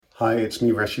Hi, it's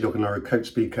me, Rashid Ogunlaro, coach,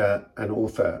 speaker, and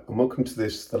author, and welcome to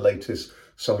the latest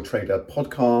Soul Trader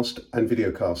podcast and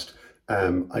videocast.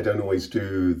 I don't always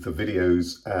do the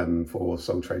videos for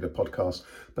Soul Trader podcast,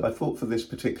 but I thought for this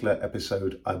particular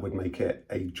episode, I would make it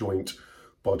a joint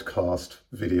podcast,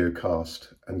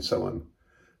 videocast, and so on.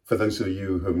 For those of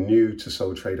you who are new to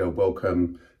Soul Trader,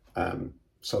 welcome.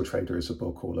 Soul Trader is a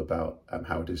book all about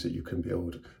how it is that you can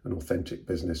build an authentic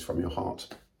business from your heart.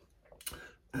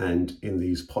 And in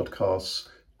these podcasts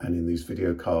and in these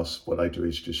videocasts, what I do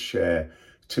is just share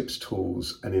tips,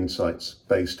 tools, and insights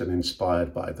based and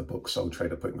inspired by the book Soul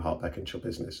Trader, Putting the Heart Back into Your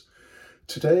Business.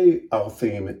 Today, our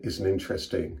theme is an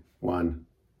interesting one: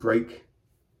 break,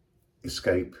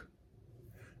 escape,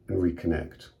 and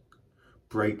reconnect.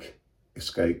 Break,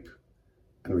 escape,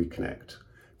 and reconnect.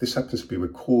 This happens to be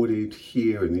recorded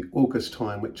here in the August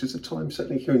time, which is a time,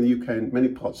 certainly here in the UK and many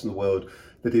parts of the world,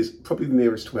 that is probably the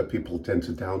nearest to where people tend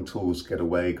to down tools, get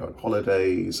away, go on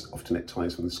holidays, often at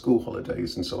times when the school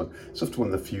holidays and so on. It's often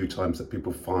one of the few times that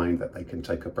people find that they can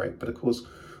take a break. But of course,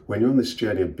 when you're on this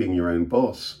journey of being your own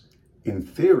boss, in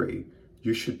theory,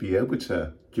 you should be able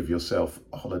to give yourself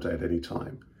a holiday at any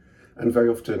time. And very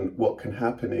often what can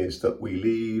happen is that we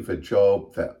leave a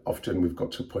job that often we've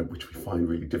got to a point which we find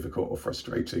really difficult or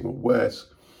frustrating or worse,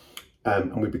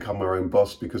 and we become our own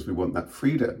boss because we want that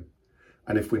freedom.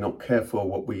 And if we're not careful,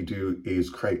 what we do is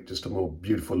create just a more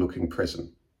beautiful looking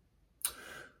prison.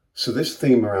 So this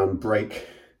theme around break,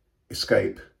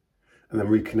 escape, and then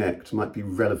reconnect might be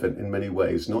relevant in many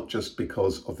ways, not just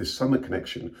because of this summer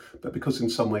connection, but because in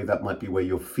some way that might be where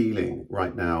you're feeling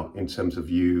right now in terms of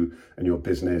you and your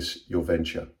business, your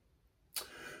venture.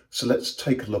 So let's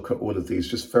take a look at all of these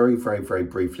just very, very, very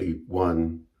briefly,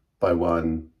 one by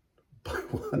one.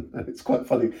 And it's quite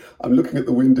funny. I'm looking at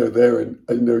the window there, and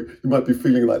you know, you might be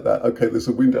feeling like that. Okay, there's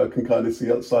a window I can kind of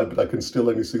see outside, but I can still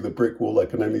only see the brick wall. I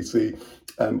can only see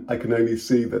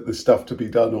that there's stuff to be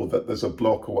done, or that there's a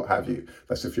block, or what have you.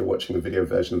 That's if you're watching the video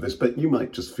version of this. But you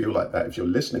might just feel like that if you're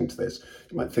listening to this.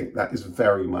 You might think that is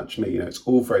very much me. You know, it's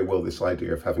all very well this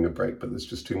idea of having a break, but there's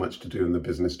just too much to do, and the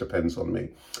business depends on me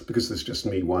because there's just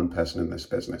me, one person in this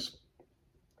business.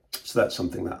 So that's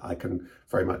something that I can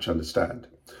very much understand.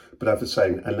 But I was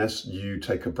saying, unless you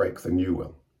take a break, then you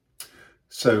will.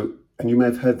 So, and you may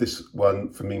have heard this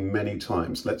one from me many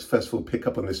times. Let's first of all pick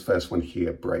up on this first one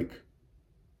here, break.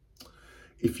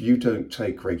 If you don't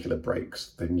take regular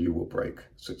breaks, then you will break.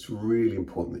 So it's really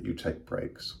important that you take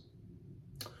breaks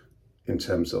in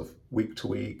terms of week to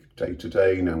week, day to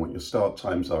day, knowing what your start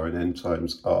times are and end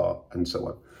times are, and so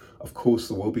on. Of course,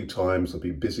 there will be times, there'll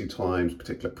be busy times,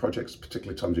 particular projects,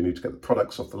 particular times you need to get the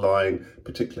products off the line,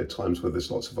 particular times where there's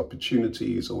lots of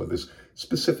opportunities or where there's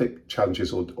specific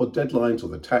challenges or deadlines, or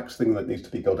the tax thing that needs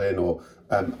to be got in, or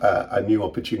a new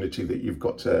opportunity that you've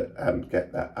got to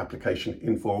get that application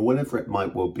in for, or whatever it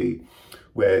might well be,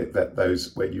 where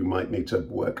you might need to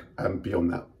work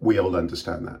beyond that. We all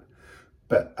understand that.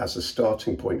 But as a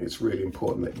starting point, it's really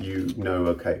important that you know,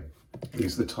 okay,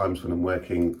 these are the times when I'm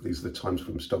working, these are the times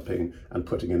when I'm stopping and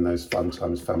putting in those fun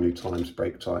times, family times,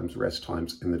 break times, rest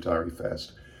times in the diary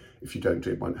first. If you don't do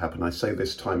it, it won't happen. I say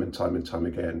this time and time and time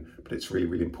again, but it's really,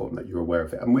 really important that you're aware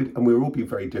of it. And we'll all be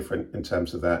very different in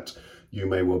terms of that. You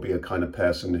may well be a kind of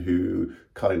person who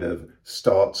kind of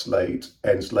starts late,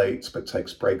 ends late, but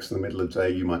takes breaks in the middle of the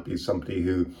day. You might be somebody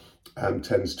who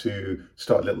tends to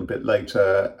start a little bit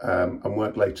later and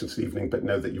work later this evening, but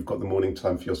know that you've got the morning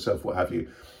time for yourself, what have you.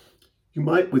 You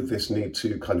might with this need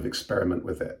to kind of experiment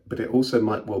with it, but it also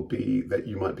might well be that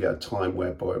you might be at a time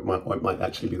whereby it might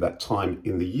actually be that time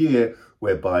in the year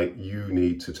whereby you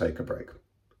need to take a break.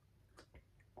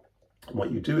 And what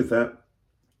you do with that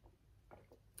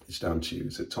is down to you.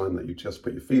 Is it time that you just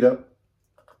put your feet up,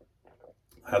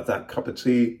 have that cup of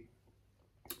tea,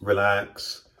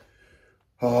 relax,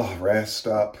 rest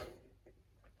up,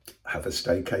 have a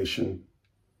staycation,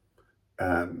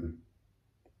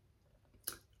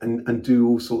 and do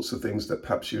all sorts of things that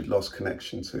perhaps you'd lost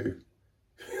connection to.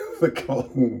 The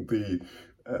garden,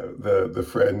 the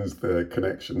friends, the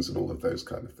connections, and all of those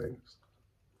kind of things.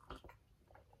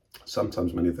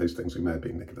 Sometimes many of those things we may have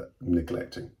been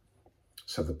neglecting.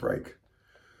 So the break,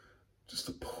 just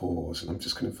a pause, and I'm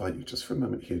just going to invite you just for a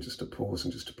moment here, just to pause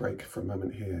and just to break for a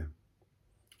moment here.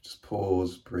 Just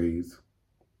pause, breathe.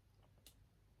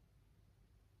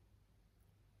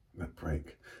 That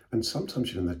break. And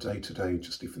sometimes you're in the day-to-day,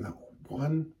 just even that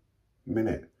 1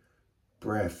 minute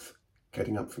breath,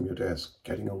 getting up from your desk,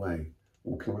 getting away,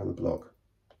 walking around the block.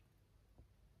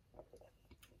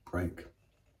 Break.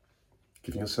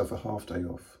 Giving yourself a half day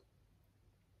off.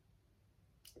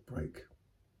 Break.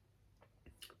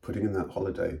 Putting in that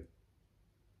holiday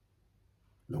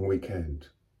long weekend.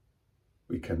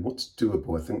 What's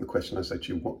doable? I think the question I said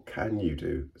to you, what can you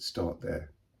do? Start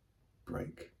there.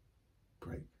 Break.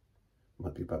 It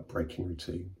might be about breaking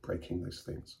routine, breaking those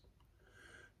things.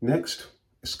 Next,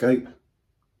 escape.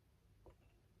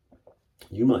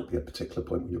 You might be at a particular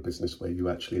point in your business where you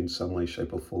actually in some way,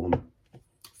 shape or form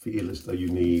feel as though you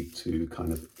need to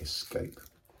kind of escape.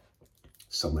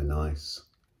 Somewhere nice,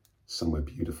 somewhere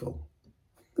beautiful.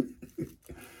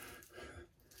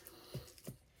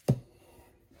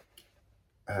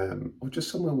 Or just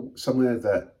somewhere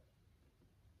that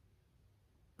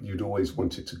you'd always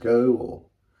wanted to go, or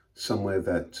somewhere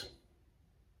that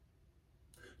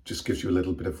just gives you a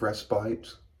little bit of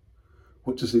respite.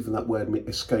 What does even that word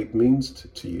escape means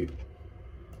to you?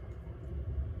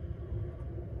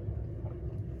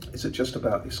 Is it just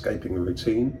about escaping the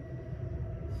routine?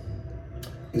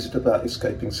 Is it about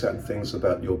escaping certain things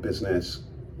about your business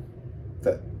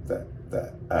that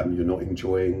you're not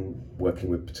enjoying, working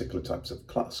with particular types of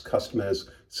customers,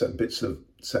 certain bits of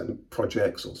certain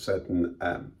projects, or certain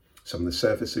some of the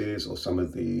services, or some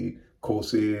of the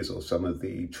courses, or some of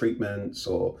the treatments,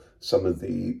 or some of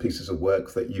the pieces of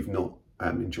work that you've not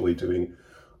enjoyed doing?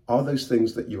 Are those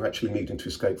things that you're actually needing to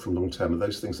escape from long term? Are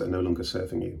those things that are no longer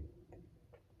serving you?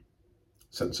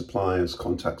 Certain suppliers,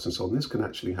 contacts and so on. This can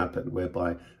actually happen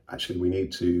whereby actually we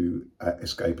need to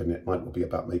escape, and it might well be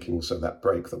about making also that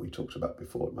break that we talked about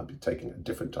before. It might be taking a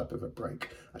different type of a break.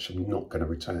 Actually, I'm not going to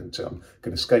return to, I'm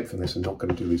going to escape from this and not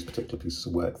going to do these particular pieces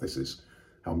of work. This is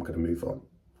how I'm going to move on.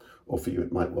 Or for you,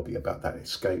 it might well be about that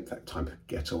escape, that time of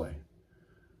getaway,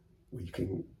 where you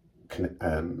can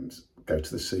go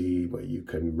to the sea, where you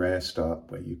can rest up,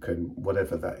 where you can,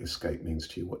 whatever that escape means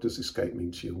to you. What does escape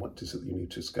mean to you, and what is it that you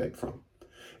need to escape from?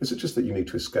 Is it just that you need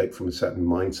to escape from a certain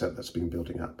mindset that's been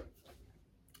building up?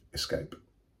 Escape.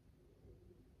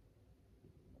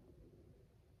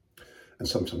 And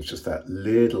sometimes just that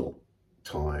little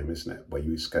time, isn't it, where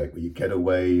you escape, where you get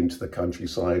away into the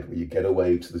countryside, where you get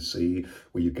away to the sea,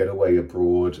 where you get away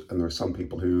abroad. And there are some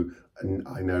people who, and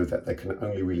I know that they can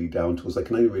only really down tools, they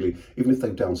can only really, even if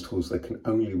they've down tools, they can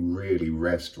only really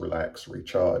rest, relax,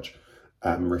 recharge,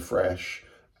 refresh,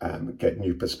 get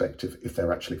new perspective if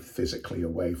they're actually physically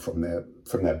away from their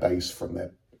base, from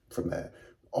their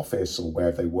office or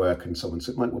where they work and so on.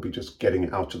 So it might well be just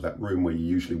getting out of that room where you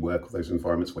usually work, or those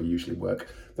environments where you usually work,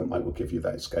 that might well give you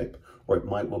that escape. Or it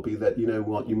might well be that, you know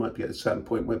what, you might be at a certain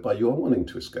point whereby you're wanting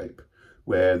to escape,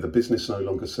 where the business no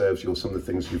longer serves you, or some of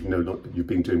the things you've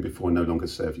been doing before no longer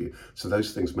serve you. So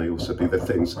those things may also be the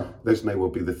things, those may well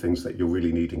be the things that you're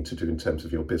really needing to do in terms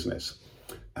of your business.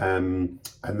 And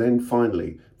then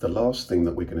finally, the last thing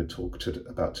that we're going to talk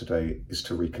about today is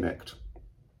to reconnect.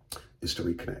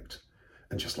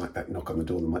 And just like that knock on the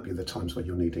door, there might be the times where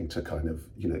you're needing to kind of,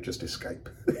 just escape.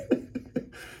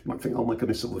 You might think, oh my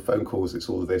goodness, all the phone calls, it's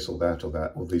all of this or that or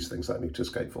that, all these things that I need to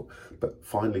escape for. But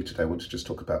finally today, I want to just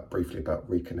talk briefly about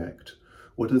reconnect.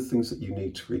 What are the things that you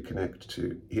need to reconnect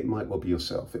to? It might well be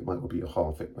yourself. It might well be your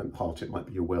heart. It might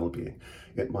be your well-being.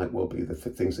 It might well be the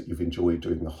things that you've enjoyed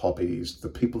doing, the hobbies, the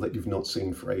people that you've not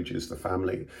seen for ages, the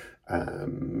family,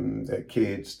 their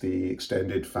kids, the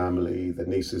extended family, the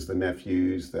nieces, the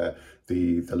nephews, the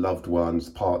loved ones,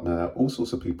 the partner, all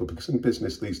sorts of people. Because in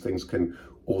business, these things can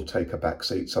all take a back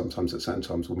seat sometimes at certain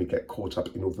times when we get caught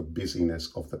up in all the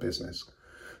busyness of the business.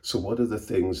 So what are the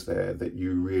things there that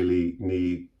you really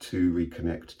need to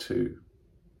reconnect to?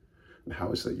 And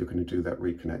how is that you're going to do that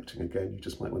reconnecting? Again, you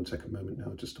just might want to take a moment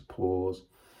now just to pause,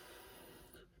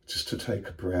 just to take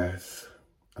a breath.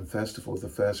 And first of all, the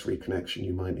first reconnection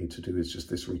you might need to do is just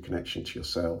this reconnection to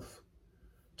yourself,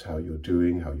 to how you're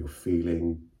doing, how you're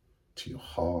feeling, to your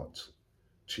heart,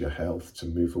 to your health, to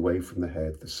move away from the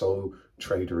head. The soul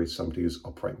trader is somebody who's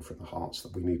operating from the heart, so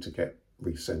that we need to get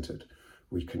recentered.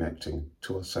 Reconnecting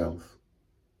to ourselves,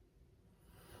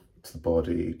 to the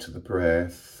body, to the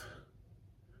breath,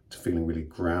 to feeling really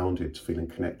grounded, to feeling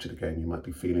connected again. You might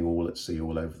be feeling all at sea,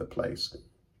 all over the place,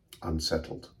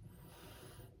 unsettled.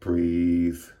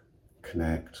 Breathe,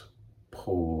 connect,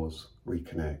 pause,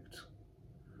 reconnect.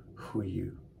 Who are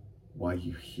you? Why are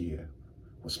you here?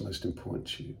 What's most important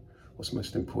to you? What's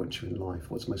most important to you in life?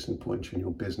 What's most important to you in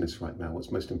your business right now? What's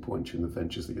most important to you in the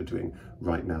ventures that you're doing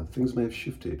right now? Things may have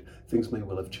shifted. Things may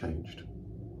well have changed.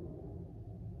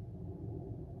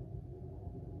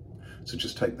 So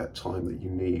just take that time that you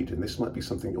need. And this might be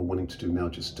something you're wanting to do now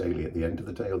just daily at the end of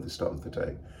the day or the start of the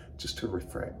day, just to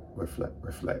reflect,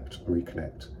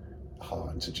 reconnect.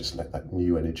 And to just let that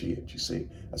new energy in. You see,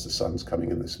 as the sun's coming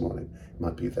in this morning, it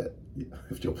might be that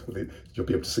if you'll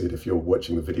be able to see it if you're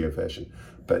watching the video version,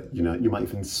 but you might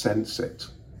even sense it.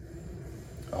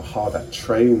 aha, that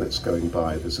train that's going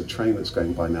by, there's a train that's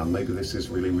going by now. Maybe this is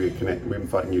really reconnecting. We're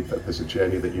inviting you that there's a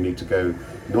journey that you need to go,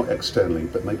 not externally,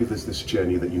 but maybe there's this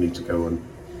journey that you need to go on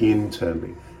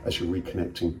internally as you're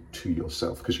reconnecting to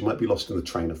yourself, because you might be lost in the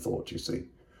train of thought, you see,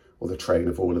 or the train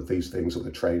of all of these things, or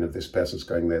the train of this person's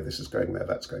going there, this is going there,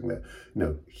 that's going there.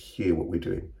 No, here what we're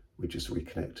doing, we're just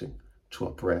reconnecting to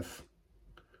our breath,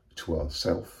 to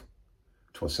ourself,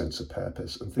 to our sense of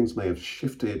purpose. And things may have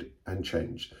shifted and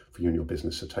changed for you and your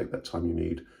business, so take that time you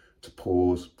need to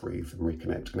pause, breathe and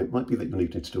reconnect. And it might be that you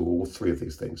need to do all three of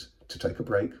these things: to take a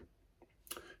break,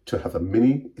 to have a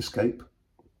mini escape,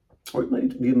 or it may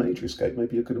be a major escape.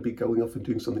 Maybe you're going to be going off and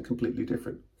doing something completely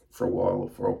different for a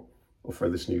while, or for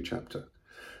this new chapter.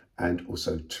 And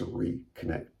also to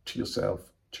reconnect to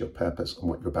yourself, to your purpose and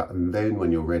what you're about. And then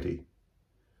when you're ready,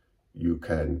 you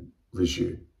can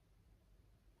resume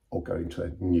or go into a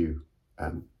new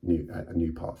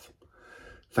path.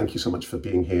 Thank you so much for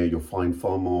being here. You'll find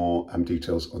far more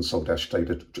details on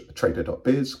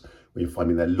soul-trader.biz, where you'll find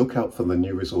me there. Look out for the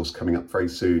new resource coming up very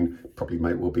soon. Probably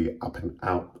will be up and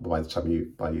out by the time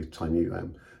you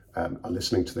are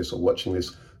listening to this or watching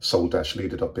this.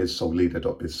 Soul-leader.biz,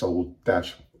 soul-leader.biz,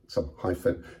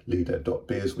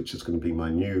 soul-leader.biz, which is going to be my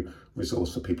new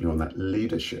resource for people who are on that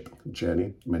leadership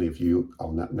journey. Many of you are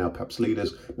now perhaps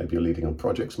leaders. Maybe you're leading on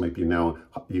projects. Maybe now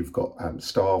you've got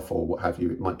staff or what have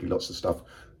you. It might be lots of stuff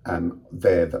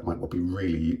there that might be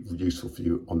really useful for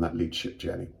you on that leadership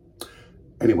journey.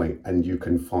 Anyway, and you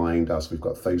can find us. We've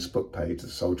got a Facebook page, the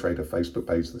Soul Trader Facebook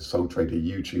page, the Soul Trader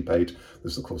YouTube page.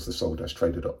 There's, of course, the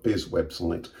soul-trader.biz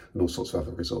website and all sorts of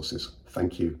other resources.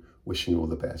 Thank you. Wishing you all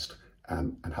the best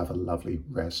and have a lovely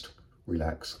rest,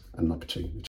 relax and an opportunity.